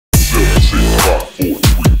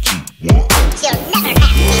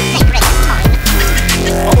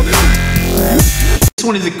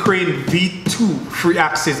one is the Crane V2 free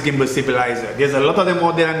access gimbal stabilizer. There's a lot of them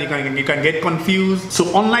out there and you can get confused.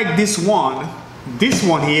 So unlike this one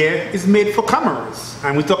here is made for cameras.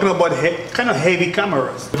 And we're talking about kind of heavy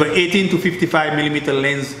cameras with an 18 to 55 millimeter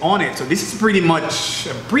lens on it. So this is pretty much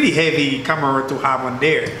a pretty heavy camera to have on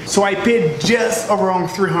there. So I paid just around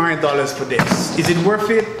 $300 for this. Is it worth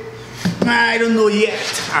it? I don't know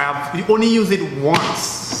yet. I've only used it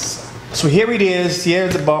once. So here it is.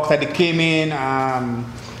 Here's the box that it came in.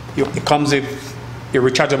 It comes with your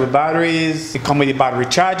rechargeable batteries. It comes with a battery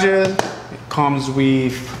charger. It comes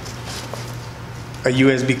with a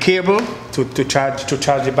USB cable to charge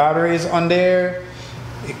the batteries on there.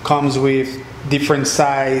 It comes with different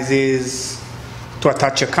sizes to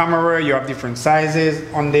attach your camera. You have different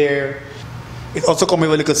sizes on there. It also comes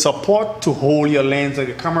with a little support to hold your lens of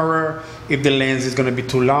your camera if the lens is going to be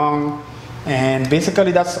too long. And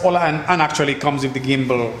basically that's all, and actually it comes with the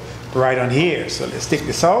gimbal right on here. So let's take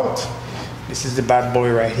this out. This is the bad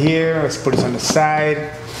boy right here. Let's put this on the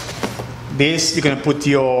side. This you're going to put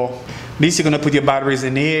your batteries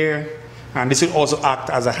in here, and this will also act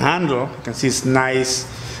as a handle. You can see it's nice.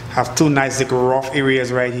 Have two nice little rough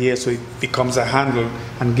areas right here, so it becomes a handle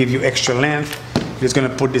and give you extra length. You're just going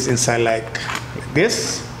to put this inside like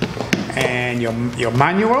this, and your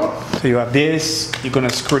manual. So you have this. You're going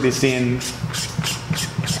to screw this in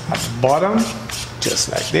at the bottom, just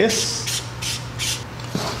like this.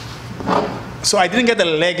 So I didn't get a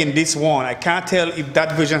leg in this one. I can't tell if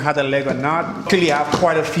that version had a leg or not. Actually, I have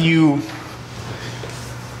quite a few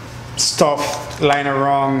stuff lying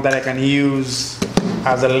around that I can use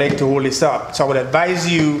as a leg to hold this up. So I would advise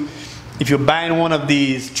you, if you're buying one of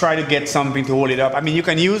these, try to get something to hold it up. I mean, you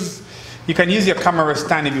can use your camera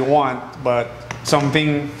stand if you want, but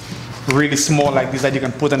something really small like this that you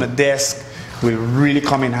can put on a desk will really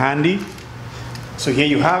come in handy. So here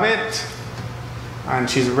you have it, and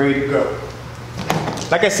she's ready to go.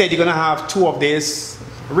 Like I said, you're gonna have two of this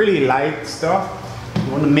really light stuff.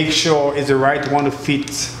 You want to make sure it's the right one to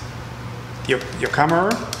fit your camera,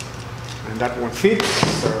 and that one fits.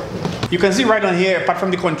 So you can see right on here, apart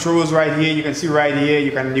from the controls right here, you can see right here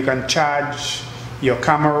you can charge your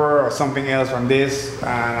camera or something else from this,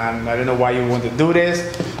 and I don't know why you want to do this.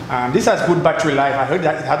 This has good battery life. I heard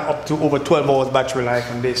that it had up to over 12 hours battery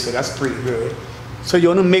life on this, so that's pretty good. So you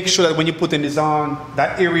want to make sure that when you're putting this on,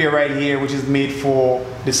 that area right here, which is made for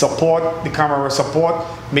the support, the camera support,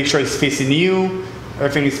 make sure it's facing you,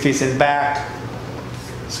 everything is facing back.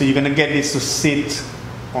 So you're going to get this to sit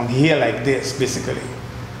on here like this, basically,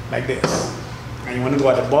 like this. And you want to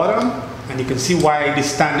go at the bottom, and you can see why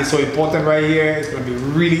this stand is so important right here. It's going to be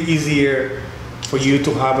really easier for you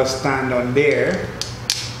to have a stand on there.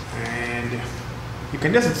 And you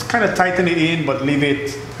can just kind of tighten it in, but leave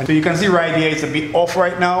it. And so you can see right here, it's a bit off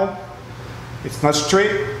right now. It's not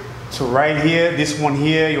straight. So right here, this one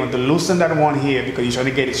here, you want to loosen that one here because you're trying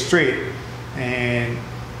to get it straight. And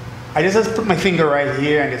I just put my finger right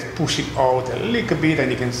here and just push it out a little bit, and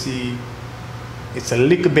you can see it's a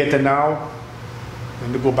little better now. Let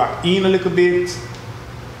me go back in a little bit.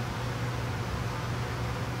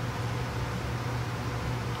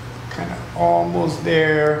 Kind of almost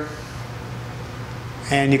there.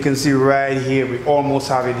 And you can see right here, we almost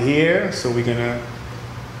have it here. So we're gonna,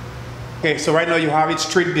 okay, so right now you have it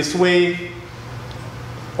straight this way,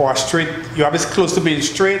 or straight, you have it close to being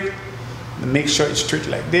straight. Make sure it's straight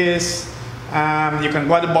like this. You can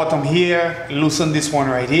go at the bottom here, loosen this one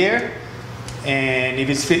right here. And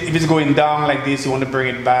if it's going down like this, you want to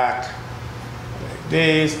bring it back like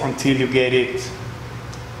this until you get it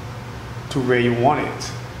to where you want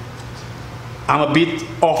it. I'm a bit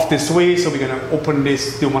off this way, so we're gonna open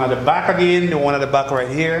this, the one at the back again, the one at the back right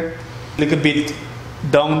here. A little bit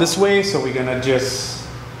down this way, so we're gonna just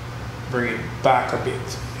bring it back a bit.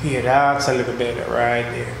 Here, that's a little better right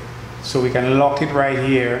there. So we can lock it right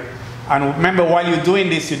here. And remember, while you're doing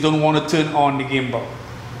this, you don't want to turn on the gimbal.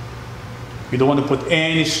 You don't want to put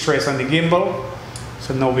any stress on the gimbal.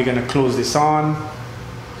 So now we're gonna close this on,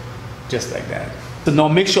 just like that. So now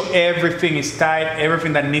make sure everything is tight,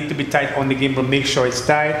 everything that needs to be tight on the gimbal, make sure it's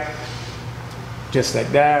tight. Just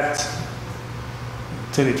like that.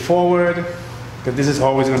 Turn it forward, because this is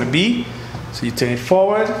how it's gonna be. So you turn it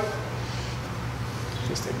forward,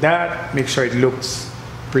 just like that. Make sure it looks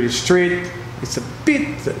pretty straight. It's a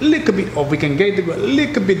little bit off. We can get it to go a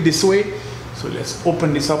little bit this way. So let's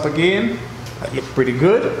open this up again. That looks pretty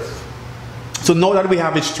good. So now that we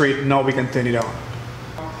have it straight, now we can turn it on.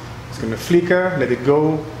 It's gonna flicker, let it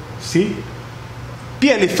go. See?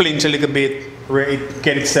 Barely flinch a little bit where it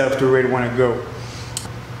get itself to where it wanna go.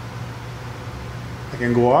 I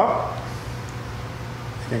can go up,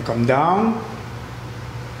 I can come down,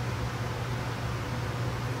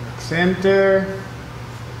 center.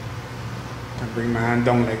 And bring my hand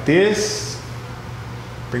down like this.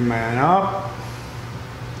 Bring my hand up.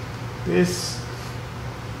 This.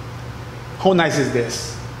 How nice is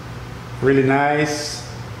this? Really nice.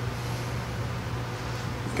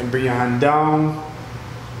 You can bring your hand down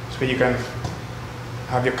so you can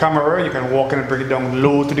have your camera. You can walk and bring it down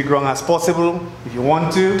low to the ground as possible if you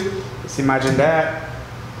want to. Just imagine that.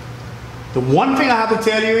 The one thing I have to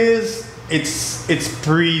tell you is it's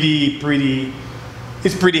pretty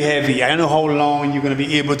heavy. I don't know how long you're going to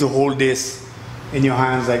be able to hold this in your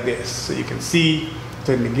hands like this. So you can see,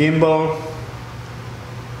 turn the gimbal.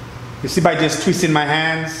 You see, by just twisting my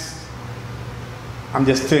hands, I'm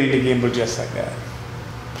just turning the gimbal just like that.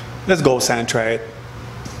 Let's go, Sam, try it.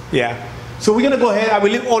 Yeah. So we're gonna go ahead. I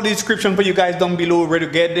will leave all the description for you guys down below where to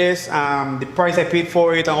get this, the price I paid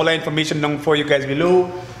for it, and all that information down for you guys below.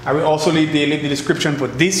 I will also leave the description for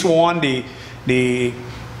this one, the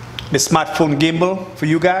smartphone gimbal for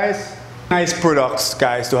you guys. Nice products,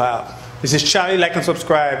 guys, to have. This is Charlie. Like and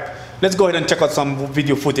subscribe. Let's go ahead and check out some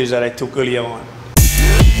video footage that I took earlier on.